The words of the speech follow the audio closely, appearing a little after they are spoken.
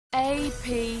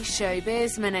AP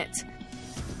Showbiz Minute.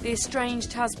 The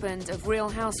estranged husband of Real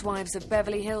Housewives of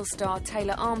Beverly Hills star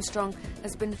Taylor Armstrong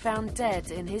has been found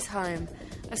dead in his home.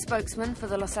 A spokesman for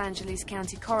the Los Angeles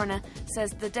County coroner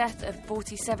says the death of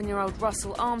 47-year-old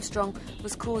Russell Armstrong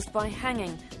was caused by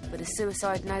hanging, but a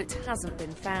suicide note hasn't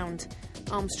been found.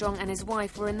 Armstrong and his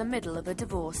wife were in the middle of a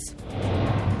divorce.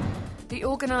 The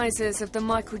organisers of the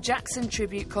Michael Jackson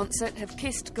tribute concert have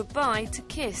kissed goodbye to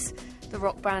Kiss. The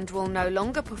rock band will no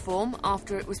longer perform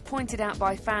after it was pointed out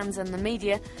by fans and the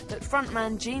media that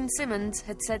frontman Gene Simmons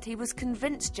had said he was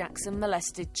convinced Jackson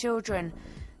molested children.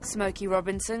 Smokey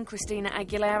Robinson, Christina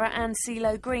Aguilera and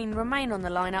CeeLo Green remain on the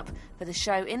lineup for the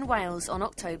show in Wales on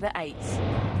October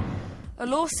 8th. A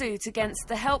lawsuit against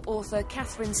the Help author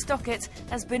Catherine Stockett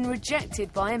has been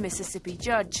rejected by a Mississippi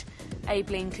judge.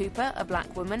 Aileen Cooper, a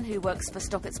black woman who works for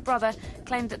Stockett's brother,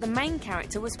 claimed that the main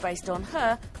character was based on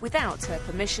her without her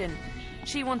permission.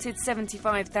 She wanted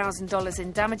 $75,000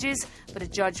 in damages, but a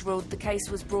judge ruled the case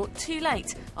was brought too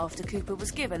late after Cooper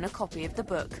was given a copy of the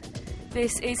book.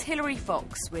 This is Hilary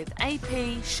Fox with AP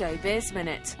Showbiz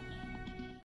Minute.